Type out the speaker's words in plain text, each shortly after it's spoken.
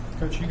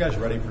Coach, you guys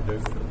ready for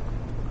Duke?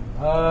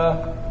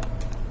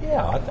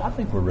 Yeah, I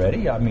think we're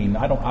ready. I mean,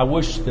 I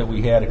wish that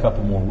we had a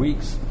couple more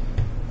weeks.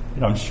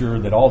 I'm sure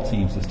that all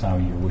teams this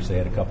time of year wish they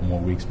had a couple more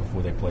weeks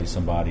before they play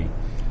somebody,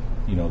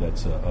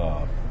 that's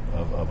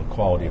of a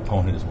quality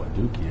opponent is what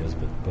Duke is.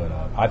 But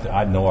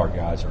I know our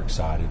guys are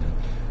excited, and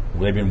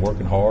they've been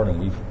working hard, and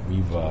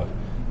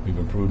we've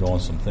improved on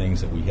some things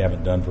that we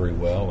haven't done very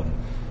well,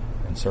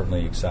 and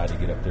certainly excited to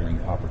get up there and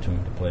the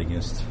opportunity to play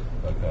against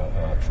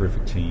a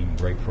terrific team,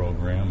 great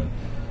program, and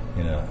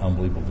in an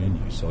unbelievable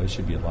venue. So it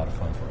should be a lot of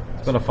fun for our guys.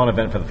 It's been a fun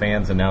event for the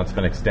fans, and now it's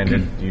been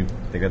extended. Do you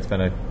think that's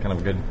been a kind of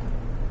a good?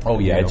 Oh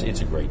yeah,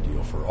 it's a great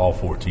deal for all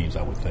four teams,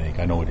 I would think.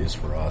 I know it is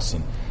for us,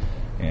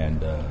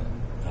 and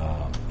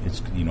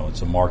it's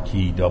it's a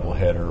marquee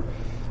doubleheader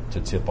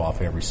to tip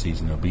off every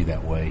season. It'll be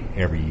that way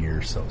every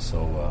year.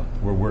 So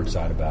we're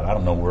excited about it. I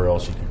don't know where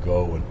else you could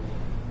go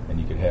and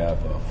you could have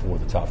four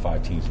of the top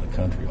five teams in the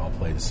country all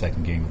play the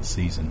second game of the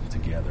season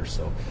together.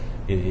 So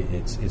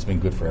it's been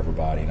good for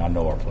everybody, and I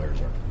know our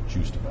players are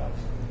juiced about it.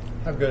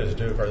 How good is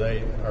Duke? Are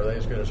they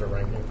as good as their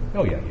ranking?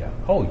 Oh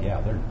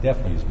yeah. They're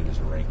definitely as good as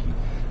their ranking.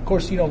 Of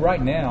course,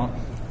 right now,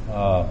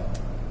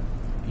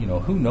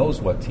 who knows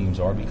what teams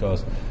are,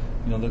 because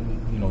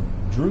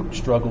Duke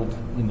struggled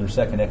in their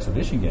second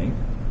exhibition game,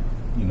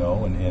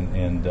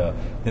 and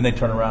then they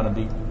turn around and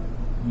beat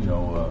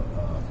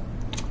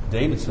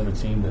Davidson, a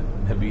team that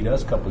had beat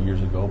us a couple of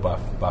years ago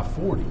by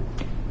 40.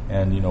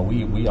 And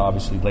we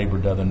obviously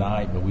labored the other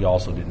night, but we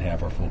also didn't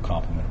have our full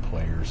complement of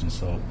players, and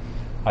so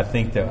I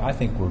think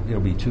it'll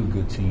be two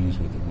good teams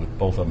with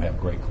both of them have a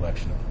great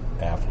collection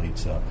of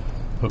athletes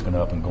hooking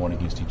up and going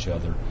against each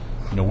other.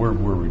 We're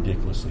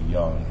ridiculously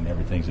young, and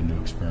everything's a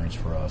new experience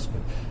for us,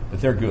 but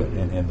they're good,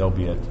 and they'll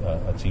be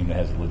a team that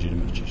has a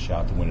legitimate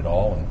shot to win it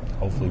all, and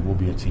hopefully we'll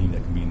be a team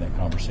that can be in that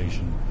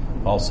conversation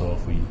also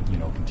if we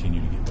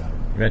continue to get better.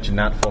 You mentioned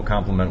not full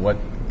complement. What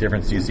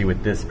difference do you see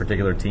with this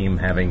particular team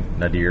having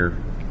Nadir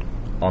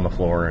on the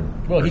floor?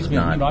 And well, he's been.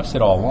 I've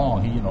said all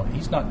along.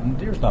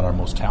 Nadir's not our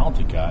most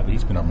talented guy, but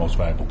he's been our most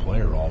valuable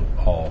player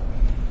all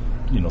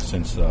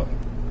since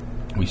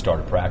we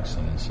started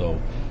practicing. And so,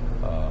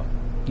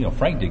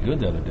 Frank did good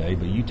the other day,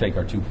 but you take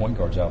our 2 point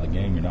guards out of the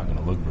game, you're not going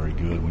to look very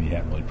good when you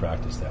haven't really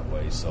practiced that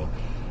way. So,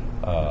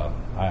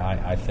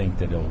 I think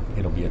that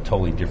it'll be a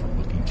totally different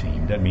looking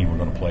team. Doesn't mean we're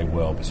going to play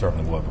well, but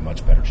certainly we'll have a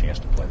much better chance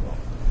to play well.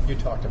 You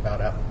talked about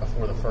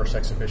before the first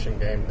exhibition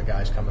game, the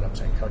guys coming up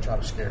saying, "Coach, I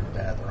was scared to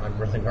death," or "I'm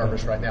really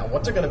nervous right now."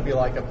 What's it going to be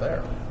like up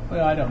there?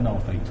 Well, I don't know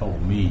if they told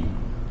me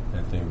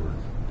that they were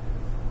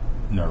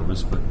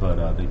nervous, but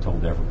they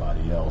told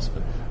everybody else.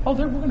 But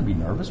we're going to be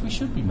nervous. We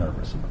should be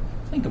nervous.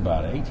 Think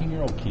about it,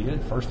 18-year-old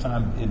kid, first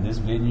time in this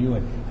venue,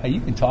 and hey,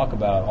 you can talk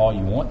about all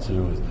you want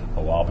to is,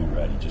 I'll be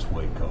ready. Just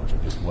wait, coach, or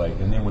just wait.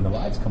 And then when the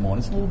lights come on,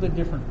 it's a little bit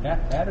different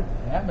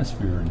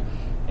atmosphere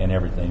and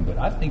everything. But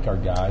I think our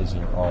guys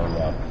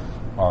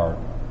are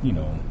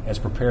as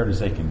prepared as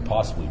they can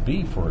possibly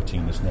be for a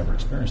team that's never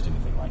experienced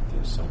anything like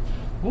this. So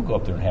we'll go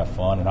up there and have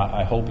fun, and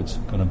I hope it's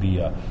going to be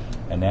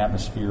an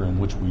atmosphere in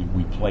which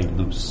we play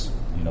loose.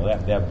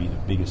 That would be the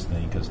biggest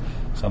thing, because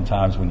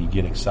sometimes when you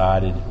get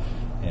excited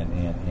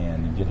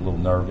and you get a little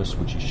nervous,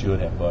 which you should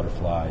have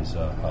butterflies,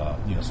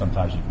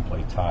 sometimes you can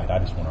play tight. I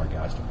just want our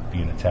guys to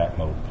be in attack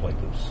mode and play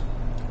loose.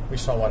 We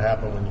saw what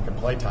happened when you can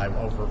play tight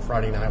over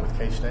Friday night with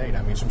K-State.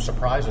 I mean, some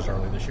surprises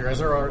early this year, as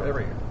there are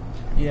every year.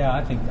 Yeah,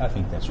 I think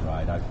that's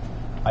right.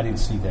 I didn't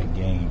see that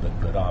game,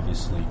 but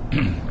obviously,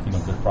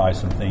 there's probably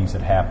some things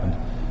that happened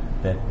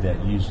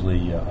that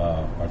usually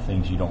are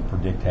things you don't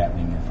predict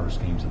happening in the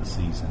first games of the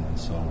season. And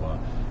so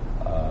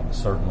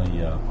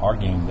certainly our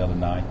game the other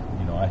night,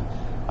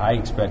 I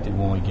expected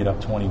when we get up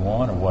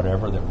 21 or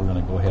whatever that we're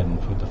going to go ahead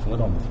and put the foot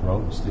on the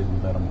throat. Instead,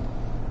 we let them,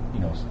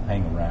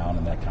 hang around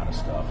and that kind of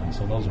stuff. And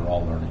so those are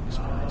all learning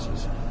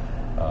experiences.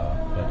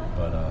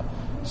 But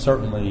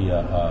certainly,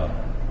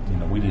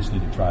 we just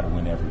need to try to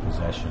win every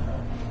possession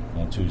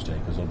on Tuesday,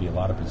 because there'll be a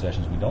lot of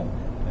possessions we don't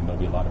win, and there'll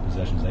be a lot of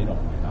possessions they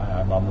don't win.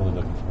 I'm really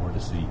looking forward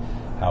to see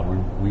how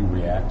we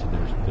react to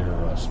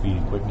their speed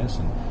and quickness,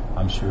 and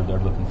I'm sure they're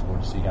looking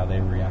forward to see how they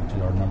react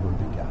to our number of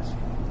big guys.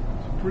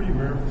 It's pretty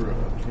rare for a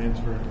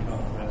transfer in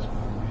college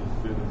basketball to be as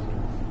good as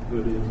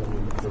it is. I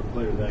mean, for a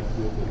player that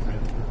good to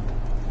transfer.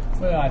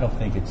 Well, I don't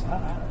think it's.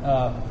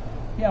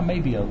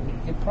 Maybe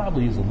it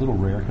probably is a little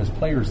rare, because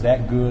players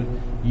that good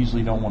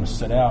usually don't want to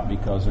sit out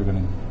because they're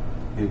going to.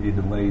 It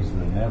delays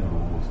the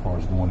inevitable as far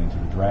as going into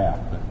the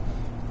draft. But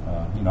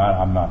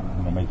I'm not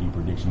going to make any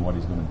prediction what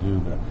he's going to do.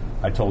 But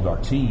I told our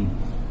team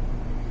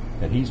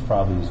that he's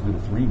probably as good a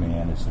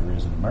three-man as there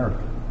is in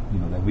America.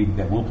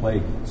 That we'll play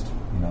against.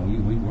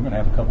 We're going to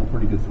have a couple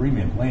pretty good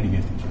three-men playing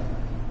against each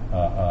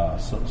other.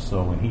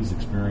 So he's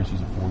experienced.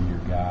 He's a 4-year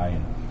guy,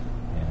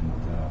 and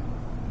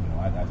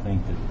I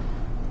think that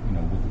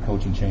with the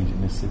coaching change at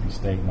Mississippi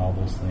State and all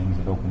those things,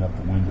 it opened up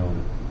the window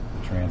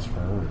to transfer.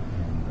 And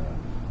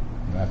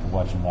after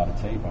watching a lot of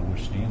tape, I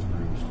wish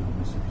Stansbury was still at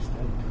Mississippi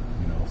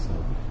State. So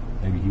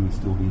maybe he would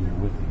still be there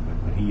with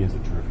him. But he is a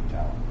terrific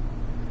talent.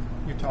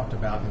 You talked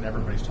about, and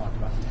everybody's talked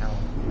about the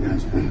talent you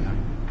guys have tonight.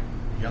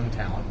 young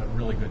talent, but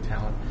really good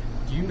talent.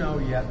 Do you know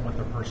yet what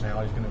their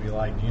personality is going to be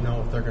like? Do you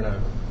know if they're going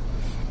to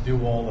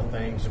do all the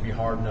things and be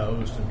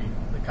hard-nosed and be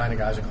the kind of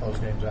guys that close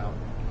games out?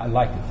 I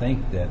like to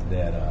think that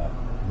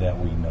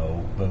we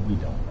know, but we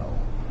don't know.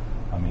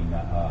 I mean,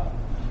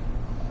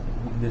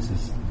 this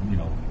is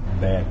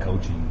bad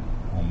coaching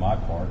on my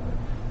part, but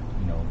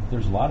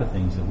there's a lot of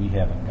things that we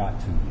haven't got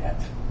to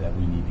yet that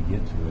we need to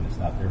get to, and it's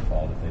not their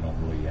fault if they don't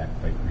really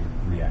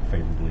react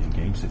favorably in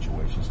game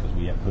situations, because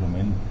we haven't put them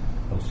in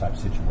those type of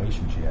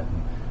situations yet.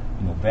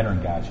 And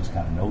veteran guys just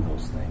kind of know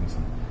those things,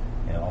 and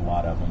a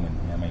lot of them.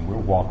 And I mean, we're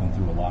walking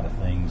through a lot of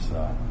things.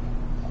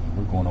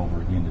 We're going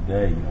over again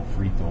today,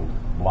 free throw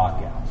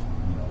blockouts,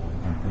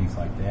 and things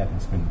like that,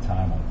 and spending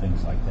time on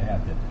things like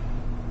that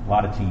a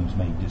lot of teams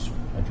may just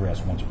address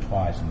once or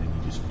twice, and then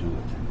you just do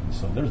it. And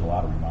so there's a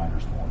lot of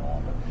reminders going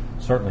on, but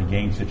certainly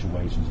game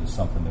situations is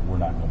something that we're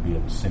not going to be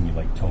able to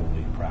simulate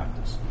totally in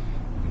practice.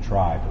 We can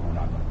try, but we're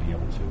not going to be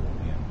able to.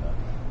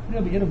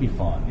 And it'll be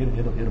fun.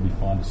 It'll be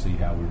fun to see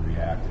how we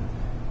react,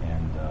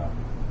 and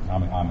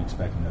I'm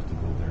expecting us to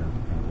go there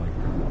and play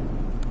very well.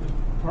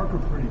 Parker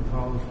pretty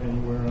polished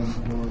anywhere on the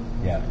floor.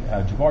 Yeah,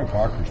 Jabari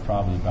Parker is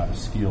probably about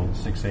as skilled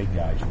 6'8"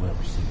 guy you'll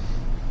ever see.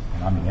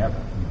 And I mean, ever.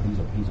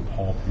 He's a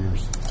Paul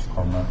Pierce,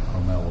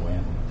 Carmelo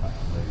Anthony type of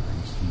player.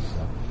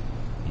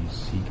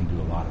 He can do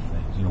a lot of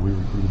things. We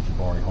recruited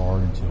Jabari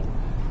hard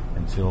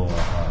until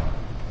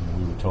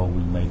we were told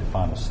we made the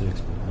final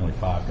 6, but only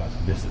 5 got the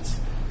visits.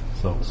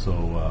 So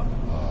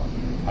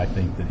I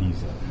think that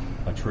he's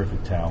a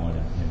terrific talent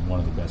and one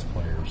of the best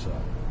players,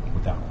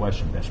 without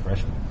question, best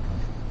freshman in the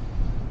country.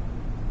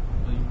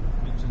 Well, you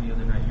mentioned the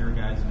other night your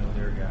guys know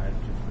their guys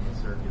just from the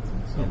circuits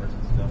and the summers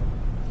and stuff.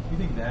 Do you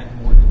think that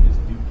more than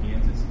just Duke,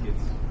 Kansas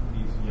gets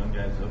these young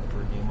guys up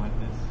for a game like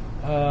this?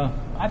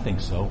 I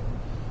think so.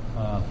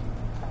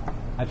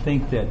 I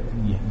think that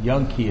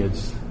young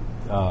kids,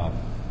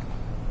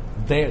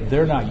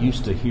 they're not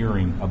used to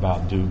hearing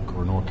about Duke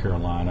or North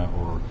Carolina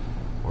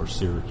or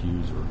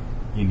Syracuse or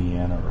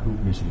Indiana or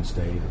Michigan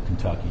State or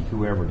Kentucky,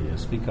 whoever it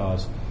is,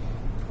 because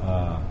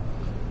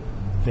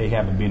they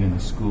haven't been in the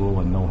school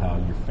and know how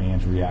your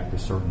fans react to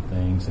certain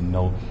things and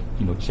know,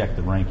 check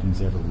the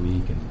rankings every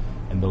week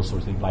and those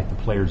sorts of things like the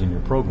players in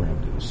your program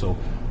do. So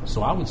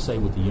I would say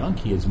with the young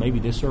kids, maybe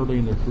this early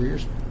in their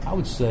careers,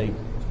 I'd say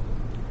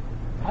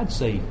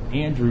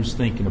Andrew's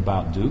thinking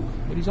about Duke,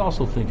 but he's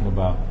also thinking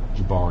about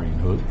Jabari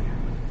and Hood.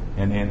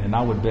 And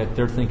I would bet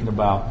they're thinking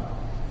about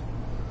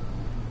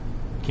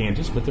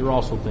Kansas, but they're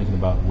also thinking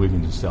about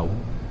Wiggins and Selden.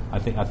 I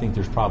think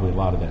there's probably a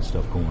lot of that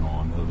stuff going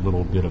on, a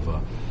little bit of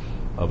a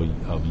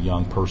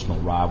young personal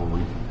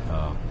rivalry,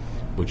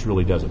 which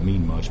really doesn't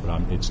mean much, but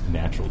it's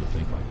natural to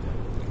think like that.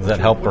 Does that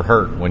help or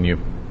hurt when you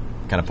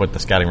kind of put the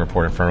scouting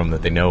report in front of them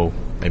that they know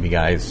maybe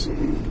guys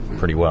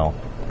pretty well?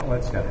 Well,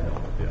 that's got to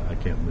help. Yeah, I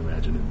can't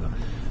imagine it.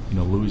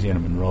 Louisiana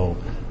Monroe,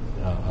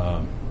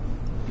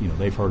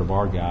 they've heard of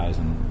our guys,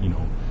 and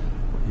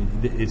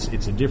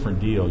it's a different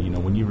deal.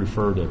 When you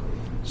refer to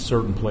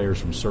certain players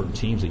from certain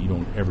teams that you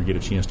don't ever get a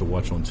chance to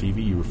watch on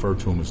TV, you refer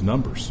to them as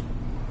numbers.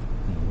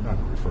 We're not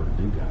going to refer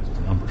to new guys as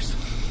numbers.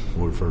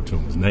 We'll refer to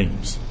them as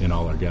names, and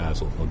all our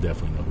guys will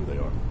definitely know who they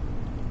are.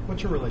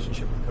 What's your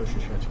relationship with Coach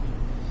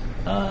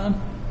Krzyzewski?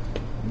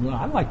 Well,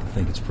 I like to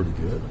think it's pretty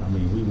good. I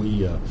mean,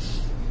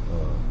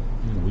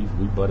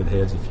 we butted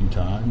heads a few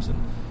times, and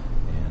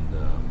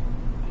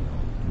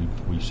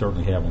we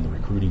certainly have on the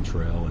recruiting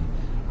trail, and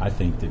I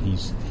think that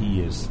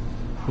he is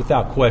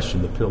without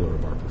question the pillar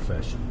of our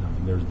profession. I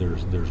mean,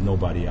 there's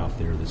nobody out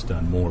there that's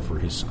done more for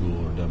his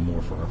school or done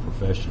more for our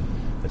profession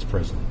that's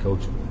presently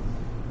coaching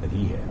than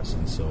he has,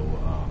 and so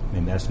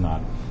and that's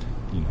not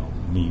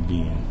me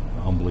being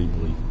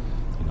unbelievably.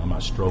 I'm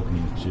not stroking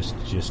him just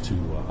to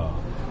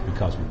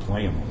because we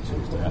play him on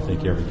Tuesday. I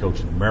think every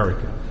coach in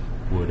America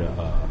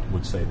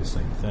would say the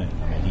same thing.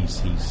 I mean,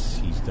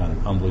 he's done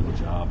an unbelievable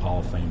job, Hall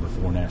of Famer,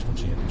 4 national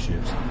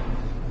championships,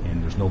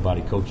 and there's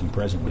nobody coaching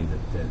presently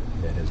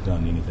that has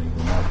done anything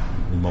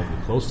remotely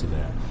close to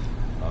that.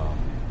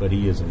 But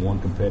he is a one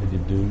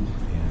competitive dude,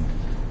 and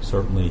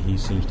certainly he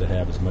seems to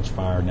have as much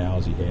fire now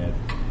as he had,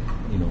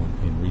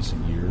 in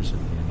recent years.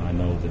 And I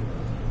know that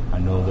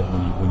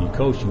when you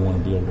coach, you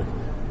want to be able to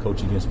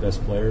coach against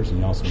best players, and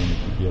you also want to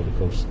be able to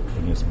coach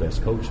against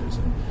best coaches.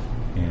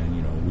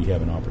 And we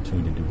have an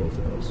opportunity to do both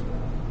of those.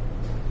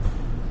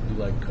 You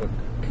like Cook?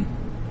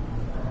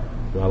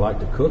 Do I like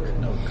to cook?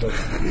 No, Cook.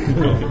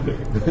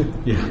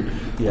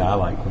 Yeah, I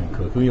like Quinn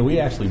Cook. We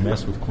actually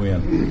messed with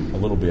Quinn a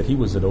little bit. He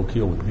was at Oak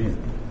Hill with Ben,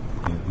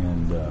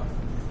 and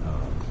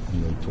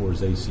he tore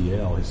his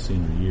ACL his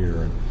senior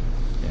year, and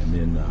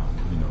then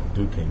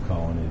Duke came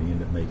calling, and he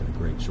ended up making a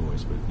great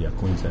choice. But yeah,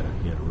 Quinn's had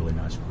a really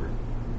nice career.